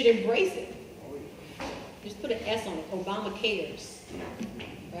 you should embrace it. Just put an S on it, Obama cares,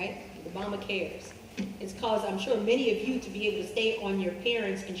 right? Obama cares. It's caused, I'm sure, many of you to be able to stay on your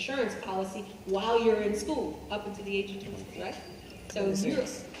parents' insurance policy while you're in school, up until the age of 20, right? So you're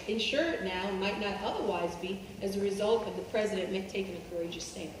insured now, might not otherwise be, as a result of the president taking a courageous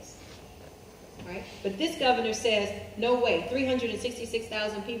stance, right? But this governor says, no way,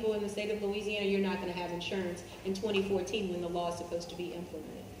 366,000 people in the state of Louisiana, you're not going to have insurance in 2014 when the law is supposed to be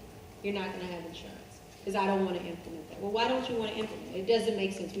implemented. You're not going to have insurance. Because I don't want to implement that. Well, why don't you want to implement it? It doesn't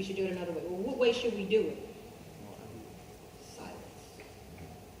make sense. We should do it another way. Well, what way should we do it? Silence.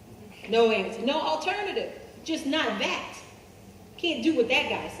 No answer. No alternative. Just not that. Can't do what that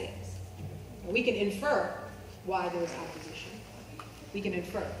guy says. We can infer why there's opposition. We can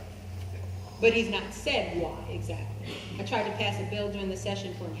infer. But he's not said why exactly. I tried to pass a bill during the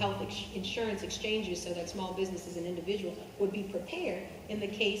session for health insurance exchanges so that small businesses and individuals would be prepared in the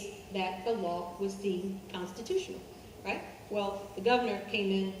case that the law was deemed constitutional, right? Well, the governor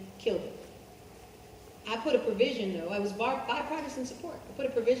came in, killed it. I put a provision, though, I was bipartisan support. I put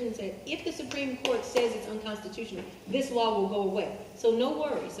a provision that said, if the Supreme Court says it's unconstitutional, this law will go away. So no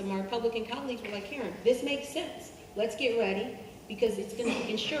worries. And my Republican colleagues were like, Karen, this makes sense. Let's get ready, because it's going to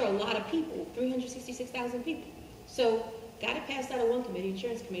insure a lot of people, 366,000 people. So got it passed out of one committee,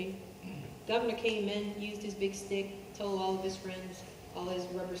 insurance committee. Governor came in, used his big stick, told all of his friends, all his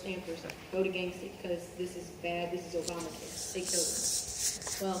rubber stampers, vote against it because this is bad, this is Obamacare. They killed it.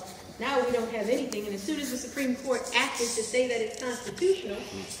 Well, now we don't have anything, and as soon as the Supreme Court acted to say that it's constitutional,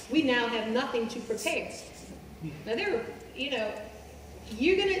 we now have nothing to prepare. Now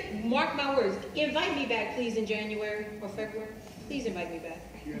you're going to, mark my words, invite me back, please, in January or February. Please invite me back.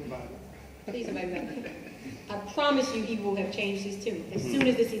 You're invited. Please invite me back. I promise you he will have changed his tune as soon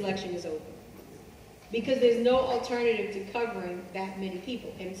as this election is over. Because there's no alternative to covering that many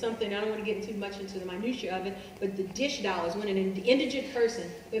people. And something, I don't want to get too much into the minutiae of it, but the DISH dollars, when an indigent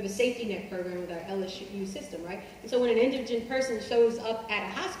person, we have a safety net program with our LSU system, right? And so when an indigent person shows up at a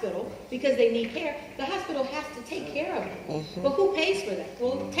hospital because they need care, the hospital has to take care of them. But who pays for that?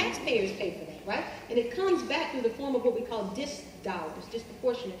 Well, taxpayers pay for that, right? And it comes back through the form of what we call DISH dollars,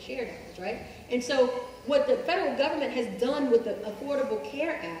 disproportionate share dollars, right? And so what the federal government has done with the Affordable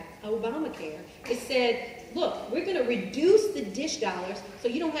Care Act, Obamacare, is said, look, we're going to reduce the DISH dollars so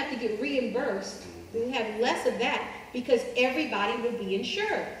you don't have to get reimbursed. We have less of that because everybody will be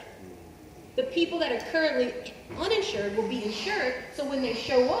insured. The people that are currently uninsured will be insured, so when they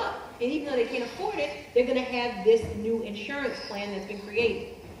show up, and even though they can't afford it, they're going to have this new insurance plan that's been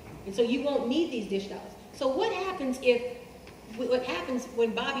created. And so you won't need these DISH dollars. So what happens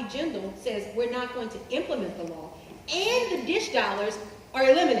when Bobby Jindal says we're not going to implement the law and the DISH dollars are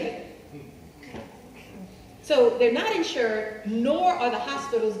eliminated? So they're not insured, nor are the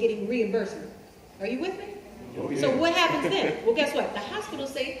hospitals getting reimbursement. Are you with me? So what happens then? Well, guess what? The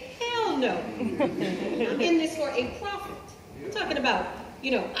hospitals say, hell no. I'm in this for a profit. I'm talking about,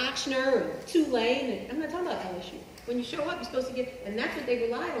 Ochsner or Tulane. And I'm not talking about LSU. When you show up, you're supposed to get, and that's what they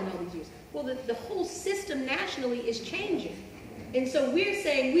relied on all these years. Well, the whole system nationally is changing. And so we're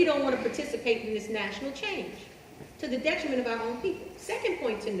saying we don't want to participate in this national change to the detriment of our own people. Second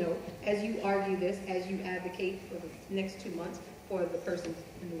point to note, as you argue this, as you advocate for the next 2 months for the person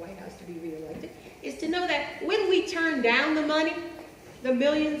in the White House to be reelected, is to know that when we turn down the money, the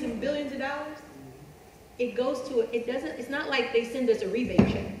millions and billions of dollars, it goes to, it's not like they send us a rebate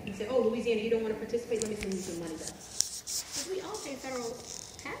check and say, oh, Louisiana, you don't want to participate, let me send you some money back. Because we all pay federal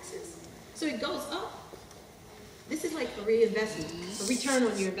taxes. So it goes up. This is like a reinvestment, a return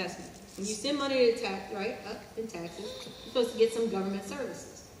on your investment. When you send money to tax, right, up in taxes, you're supposed to get some government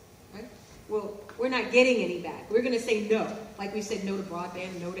services, right? Well, we're not getting any back. We're going to say no. Like we said no to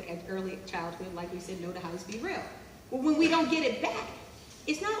broadband, no to early childhood, like we said no to high-speed rail. Well, when we don't get it back,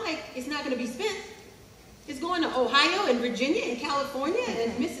 it's not like it's not going to be spent. It's going to Ohio and Virginia and California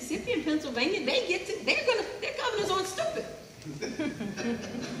and Mississippi and Pennsylvania. Their governors aren't stupid. They're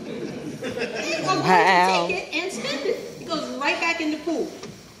going to take it and spend it. It goes right back in the pool.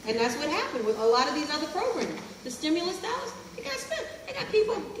 And that's what happened with a lot of these other programs. The stimulus dollars, they got spent. They got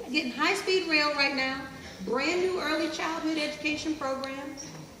people getting high-speed rail right now, brand new early childhood education programs,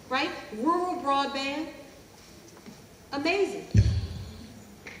 right? Rural broadband. Amazing.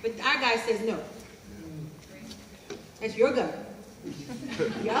 But our guy says no. That's your government.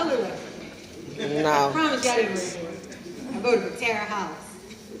 Y'all are right. No. I promise y'all didn't ready for it. voted for Tara Hollis,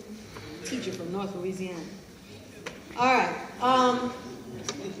 teacher from North Louisiana. All right.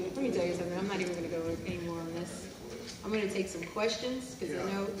 Let me tell you something. I'm not even going to go any more on this. I'm going to take some questions because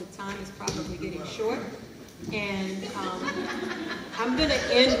I know the time is probably getting short. And I'm going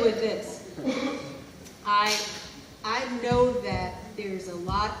to end with this. I know that there's a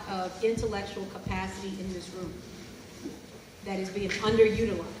lot of intellectual capacity in this room that is being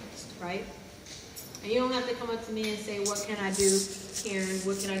underutilized, right? And you don't have to come up to me and say, what can I do, Karen?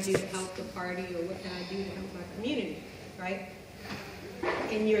 What can I do to help the party? Or what can I do to help my community, right?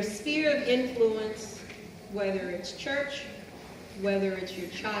 In your sphere of influence, whether it's church, whether it's your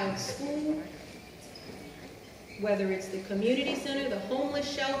child's school, whether it's the community center, the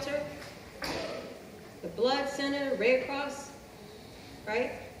homeless shelter, the blood center, Red Cross,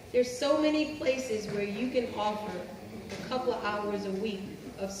 right? There's so many places where you can offer a couple of hours a week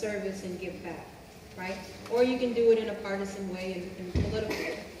of service and give back, right? Or you can do it in a partisan way and political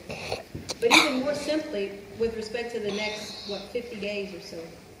way. But even more simply, with respect to the next, 50 days or so,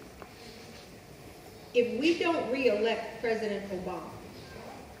 if we don't re-elect President Obama,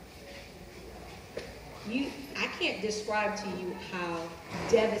 I can't describe to you how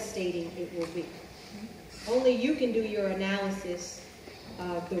devastating it will be. Only you can do your analysis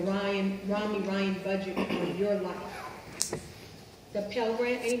of the Romney Ryan budget on your life. The Pell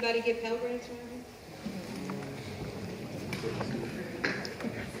Grant, anybody get Pell Grants around here?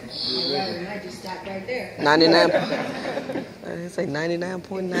 Well, we might just stop right there. 99. I say 99.9%.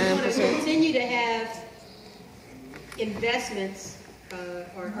 We want to continue to have investments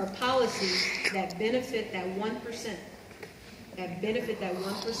or policies that benefit that 1%. That benefit that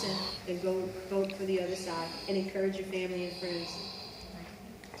 1%, and go vote for the other side and encourage your family and friends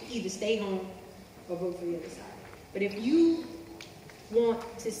to either stay home or vote for the other side. But if you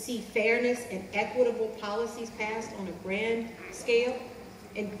want to see fairness and equitable policies passed on a grand scale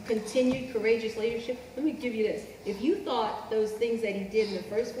and continued courageous leadership, let me give you this. If you thought those things that he did in the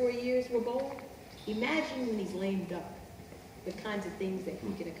first 4 years were bold, imagine when he's lame duck, the kinds of things that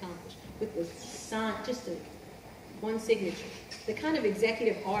he can accomplish with the sign, just one signature, the kind of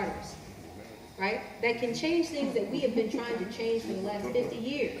executive orders, right, that can change things that we have been trying to change for the last 50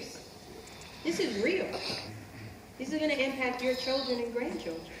 years. This is real. These are going to impact your children and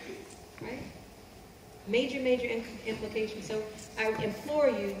grandchildren, right? Major implications. So I implore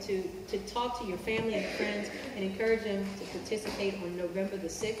you to talk to your family and friends and encourage them to participate on November the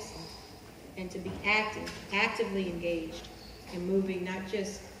 6th and to be actively engaged in moving not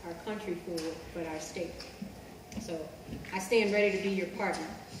just our country forward, but our state. So I stand ready to be your partner.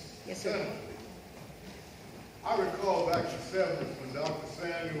 Yes, sir. I recall back in the 70s when Dr.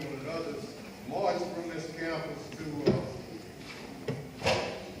 Samuel and others marched from this campus to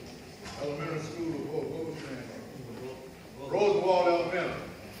elementary school, what was the name? Roosevelt Elementary.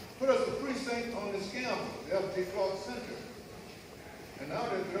 Put us a precinct on this campus, the F.T. Clark Center. And now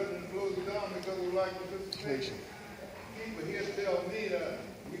they're threatening to close it down because we lack participation. People here tell me that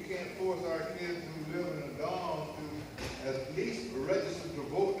we can't force our kids who live in a dorm to at least register to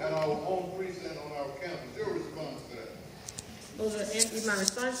vote at our own precinct on our campus. Your response to that? Well, my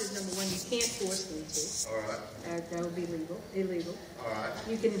response is, number one, you can't force them to. All right. That would be illegal. All right.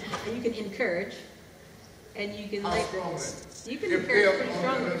 You can encourage, and you can How strongly? You can encourage pretty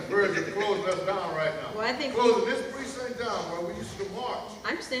strongly. This verge is closing us down right now. Well, I think closing this precinct down where we used to march. I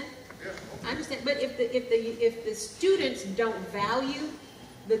understand. Yeah. Okay. I understand. But if the students don't value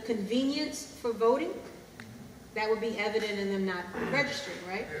the convenience for voting, that would be evident in them not registering,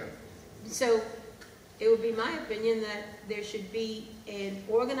 right? Yeah. So it would be my opinion that there should be an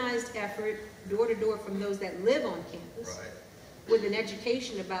organized effort, door to door, from those that live on campus, Right. with an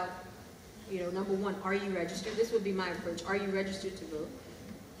education about, number one, are you registered? This would be my approach. Are you registered to vote?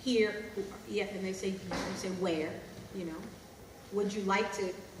 Here, yeah, and they say where, Would you like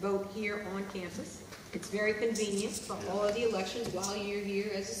to vote here on campus? It's very convenient for all of the elections while you're here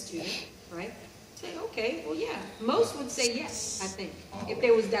as a student, right? Say, okay, well, yeah. Most would say yes, I think. If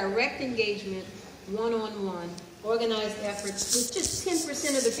there was direct engagement, one-on-one, organized efforts with just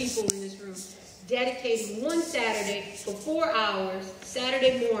 10% of the people in this room dedicating one Saturday for 4 hours,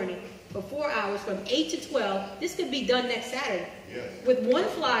 Saturday morning, for 4 hours from 8 to 12. This could be done next Saturday. Yes. With one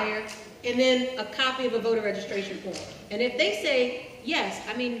flyer and then a copy of a voter registration form. And if they say, yes,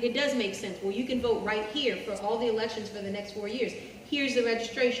 it does make sense. Well, you can vote right here for all the elections for the next 4 years. Here's the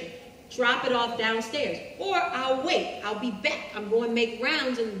registration. Drop it off downstairs. Or I'll wait. I'll be back. I'm going to make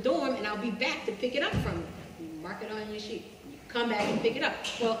rounds in the dorm, and I'll be back to pick it up from you. You mark it on your sheet. You come back and pick it up.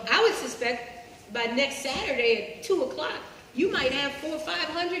 Well, I would suspect by next Saturday at 2 o'clock, you might have 400 or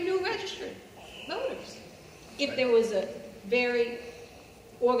 500 new registered voters. If there was a very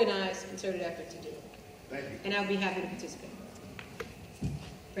organized, concerted effort to do it. Thank you. And I'll be happy to participate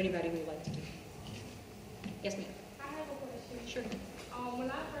for anybody who would like to do it. Yes, ma'am. I have a question. Sure. When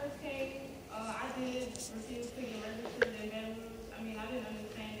I first came, I did refuse to get registered in Baton Rouge. I mean, I didn't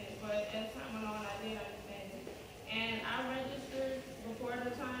understand it, but as time went on, I did understand it. And I registered before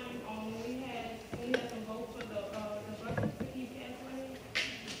the time when we had to vote for the buses to keep gas money.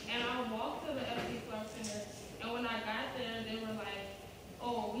 And I walked to the FD Club Center, and when I got there, they were like,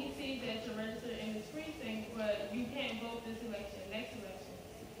 "Oh, we see that you're registered in this precinct, but you can't vote this election, next election."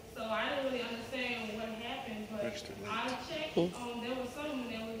 So I didn't really understand what happened, but I checked. There was some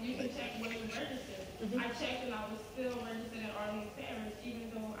you can check where you registered. I checked and I was still registered in Orleans Parish,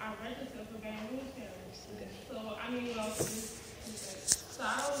 even though I registered for Baton Rouge Parish. So I mean, so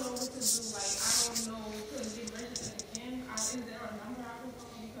I don't know what to do. Like I don't know to get registered again. Is there a number I can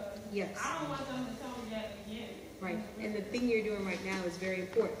call? Because Yes. I don't want them to tell me that again. Right, and the thing you're doing right now is very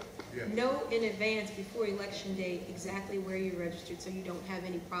important. Yeah. Know in advance before election day exactly where you're registered so you don't have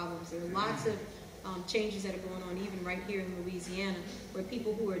any problems. There are lots of changes that are going on even right here in Louisiana where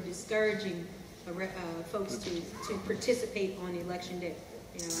people who are discouraging folks to participate on election day.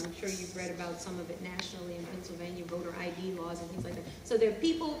 You know, I'm sure you've read about some of it nationally in Pennsylvania, voter ID laws and things like that. So there are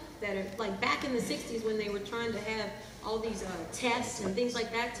people that are like back in the 60s when they were trying to have all these tests and things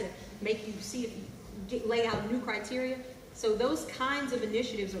like that to make you see if you lay out new criteria. So those kinds of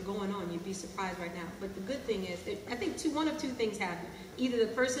initiatives are going on. You'd be surprised right now. But the good thing is, I think one of two things happened. Either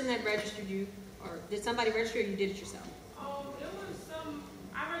the person that registered you, or did somebody register or you did it yourself? There was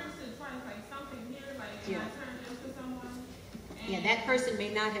I registered twice, like something here, like Yeah. I turned into someone. And Yeah, that person may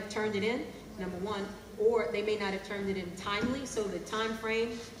not have turned it in, number one, or they may not have turned it in timely, so the time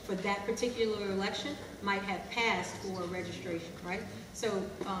frame for that particular election might have passed for registration, right? So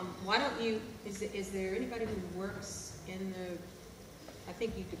why don't you, is there anybody who works in the, I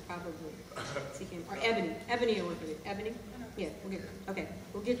think you could probably seek him, or Ebony will work with it. Ebony? Yeah, we'll get, okay.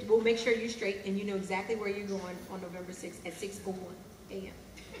 We'll make sure you're straight and you know exactly where you're going on November 6th at 6:01 a.m.,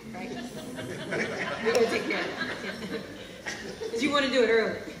 right? We're going to take care of that. Because you want to do it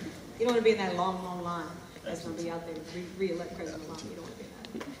early. You don't want to be in that long, long line that's going to be out there to re-elect President Obama. You don't want to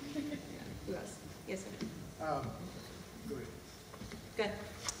be in that. Who else? Yes, sir. Go ahead. Go ahead.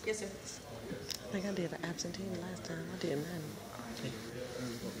 Yes, sir. I think I did an absentee last time. I did mine.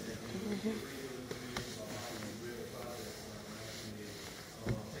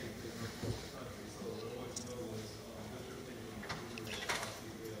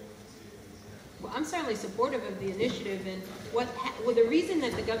 Well, I'm certainly supportive of the initiative, and the reason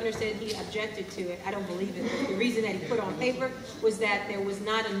that the governor said he objected to it, I don't believe it, but the reason that he put on paper was that there was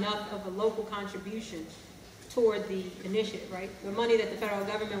not enough of a local contribution toward the initiative, right? The money that the federal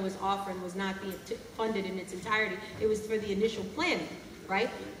government was offering was not being funded in its entirety. It was for the initial planning, right?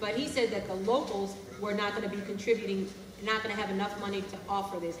 But he said that the locals were not going to be contributing, not going to have enough money to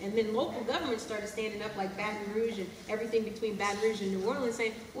offer this. And then local governments started standing up like Baton Rouge and everything between Baton Rouge and New Orleans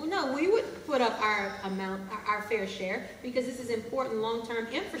saying, well, no, we would put up our amount, our fair share, because this is important long-term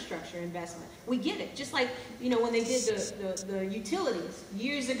infrastructure investment. We get it. Just like, you know, when they did the utilities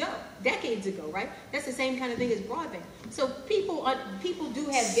years ago, decades ago, right? That's the same kind of thing as broadband. So people do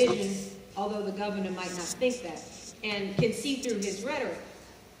have vision, although the governor might not think that, and can see through his rhetoric.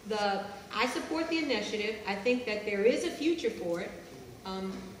 I support the initiative. I think that there is a future for it.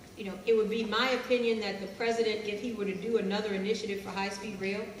 You know, it would be my opinion that the president, if he were to do another initiative for high-speed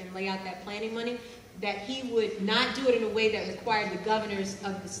rail and lay out that planning money, that he would not do it in a way that required the governors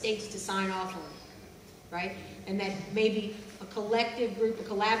of the states to sign off on it, right? And that maybe a collective group, a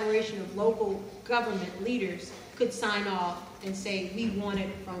collaboration of local government leaders could sign off and say, we want it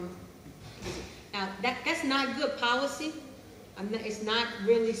from... Now, that's not good policy. It's not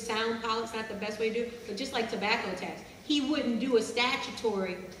really sound policy. It's not the best way to do it. But just like tobacco tax, he wouldn't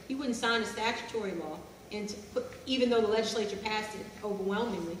sign a statutory law, and even though the legislature passed it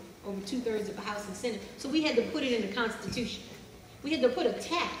overwhelmingly, over 2/3 of the House and Senate. So we had to put it in the Constitution. We had to put a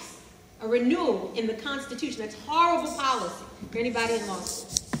tax, a renewal in the Constitution. That's horrible policy for anybody in law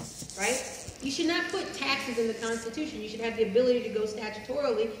school, right? You should not put taxes in the Constitution. You should have the ability to go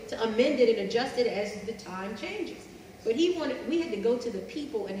statutorily to amend it and adjust it as the time changes. But we had to go to the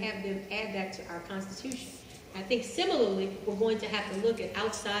people and have them add that to our Constitution. I think similarly, we're going to have to look at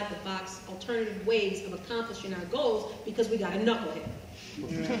outside the box alternative ways of accomplishing our goals because we got a knucklehead.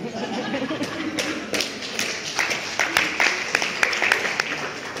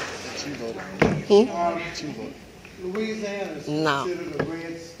 Louisiana is No. considered a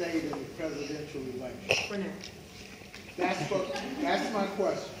red state in the presidential election. For now. That's my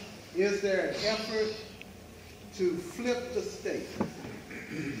question. Is there an effort to flip the state?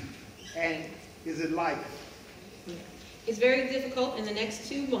 And is it likely? It's very difficult in the next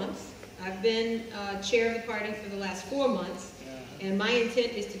 2 months. I've been chair of the party for the last 4 months, and my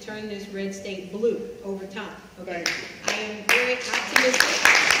intent is to turn this red state blue over time. Okay, I am very optimistic.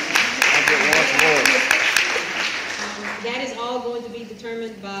 That is all going to be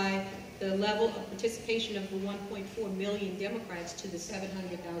determined by the level of participation of the 1.4 million Democrats to the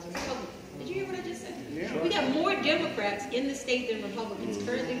 700,000 Republicans. Did you hear what I just said? Yeah. We got more Democrats in the state than Republicans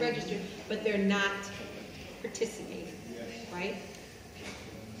currently registered, but they're not participating, right?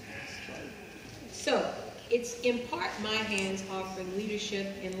 So, it's in part my hands offering leadership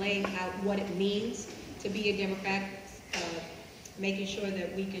in laying out what it means to be a Democrat, making sure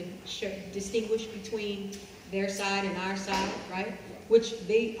that we can distinguish between their side and our side, right? Which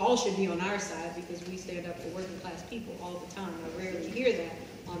they all should be on our side because we stand up for working class people all the time. I rarely hear that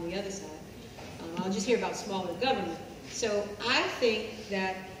on the other side. I'll just hear about smaller government. So I think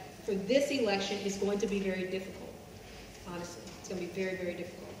that for this election, it's going to be very difficult, honestly. It's going to be very, very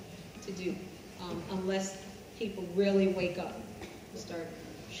difficult to do unless people really wake up and start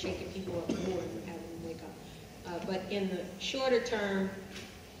shaking people up more and having them wake up. But in the shorter term,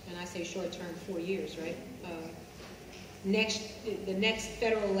 and I say short term, 4 years, right? The next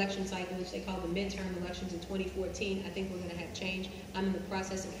federal election cycle, which they call the midterm elections in 2014, I think we're going to have change. I'm in the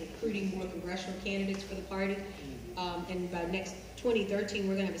process of recruiting more congressional candidates for the party. And by next 2013,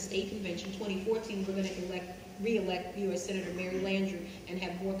 we're going to have a state convention. 2014, we're going to re-elect U.S. Senator Mary Landrieu and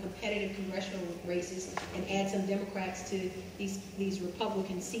have more competitive congressional races and add some Democrats to these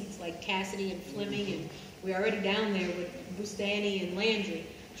Republican seats like Cassidy and Fleming. And we're already down there with Bustani and Landry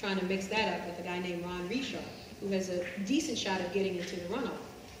trying to mix that up with a guy named Ron Richard, who has a decent shot of getting into the runoff.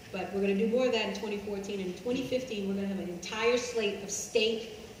 But we're going to do more of that in 2014. And in 2015, we're going to have an entire slate of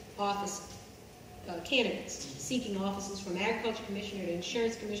state office candidates seeking offices from agriculture commissioner to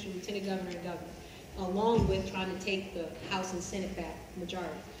insurance commissioner, lieutenant governor, and governor, along with trying to take the House and Senate back majority.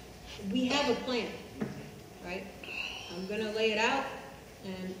 We have a plan, right? I'm going to lay it out,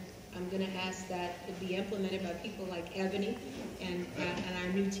 and I'm going to ask that it be implemented by people like Ebony and our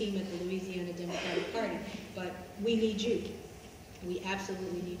new team at the Louisiana Democratic Party. But we need you. We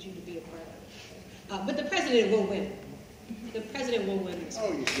absolutely need you to be a part of it. But the president will win. The president will win this.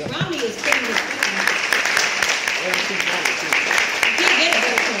 Oh, yeah. Romney is putting this you can't get a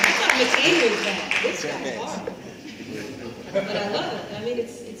better point. I thought McCain was bad. This guy's horrible. But I love it. I mean,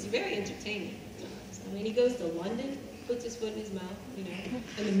 it's very entertaining. I mean, he goes to London, puts his foot in his mouth, you know.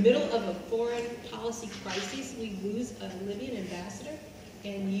 In the middle of a foreign policy crisis, we lose a Libyan ambassador,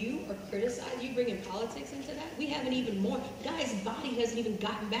 and you are criticized. You bringing politics into that? We haven't even more. Guy's body hasn't even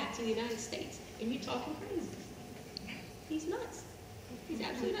gotten back to the United States, and you're talking crazy. He's nuts. He's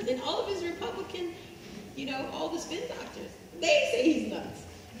absolutely nuts. And all of his Republican, you know, all the spin doctors, they say he's nuts.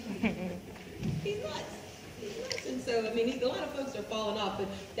 He's nuts. He's nuts. And so, I mean, a lot of folks are falling off, but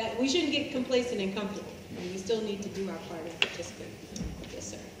that we shouldn't get complacent and comfortable. I mean, we still need to do our part and participate. Yes,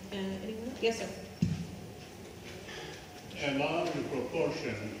 sir. Anyone else? Yes, sir. A large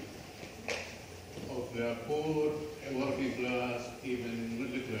proportion of the poor, working class, even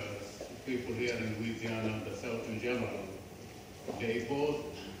middle class people here in Louisiana, the South in general, they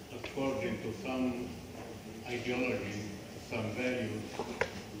vote according to some ideology, some values.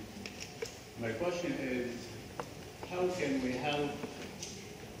 My question is, how can we help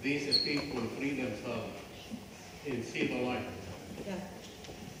these people free themselves and see the light? Yeah.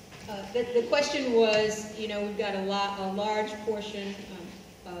 The question was, you know, we've got a large portion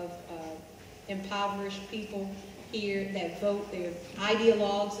of impoverished people here that vote. They're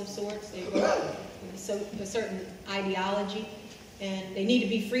ideologues of sorts. They vote a certain ideology, and they need to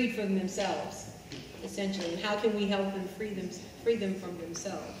be freed from themselves, essentially. And how can we help them free them from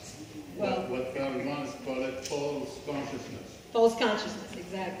themselves? Well, what Karl Marx called it false consciousness. False consciousness,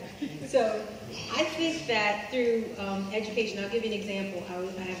 exactly. So I think that through education, I'll give you an example. I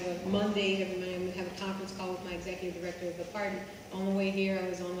have a Monday, every Monday, I'm going to have a conference call with my executive director of the party. On the way here, I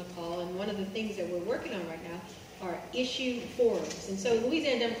was on the call, and one of the things that we're working on right now are issue forums. And so the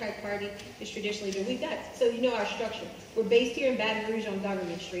Louisiana Democratic Party is traditionally, but we've got, so you know our structure. We're based here in Baton Rouge on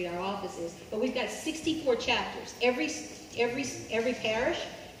Government Street, our offices, but we've got 64 chapters. Every parish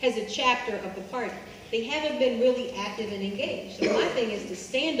has a chapter of the party. They haven't been really active and engaged. So my thing is to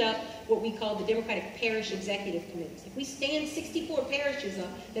stand up what we call the Democratic Parish Executive Committees. If we stand 64 parishes up,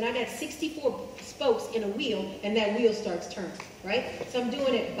 then I got 64 spokes in a wheel, and that wheel starts turning, right? So I'm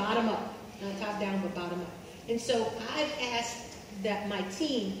doing it bottom up, not top down, but bottom up. And so I've asked that my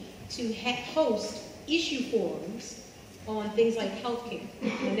team to host issue forums on things like healthcare.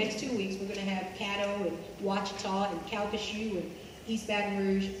 In the next 2 weeks, we're going to have Caddo and Ouachita and Calcasieu and East Baton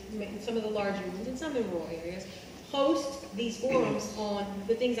Rouge, some of the larger ones and some in rural areas, host these forums on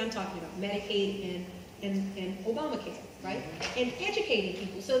the things I'm talking about, Medicaid and Obamacare, right? And educating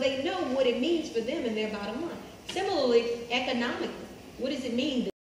people so they know what it means for them and their bottom line. Similarly, economically, what does it mean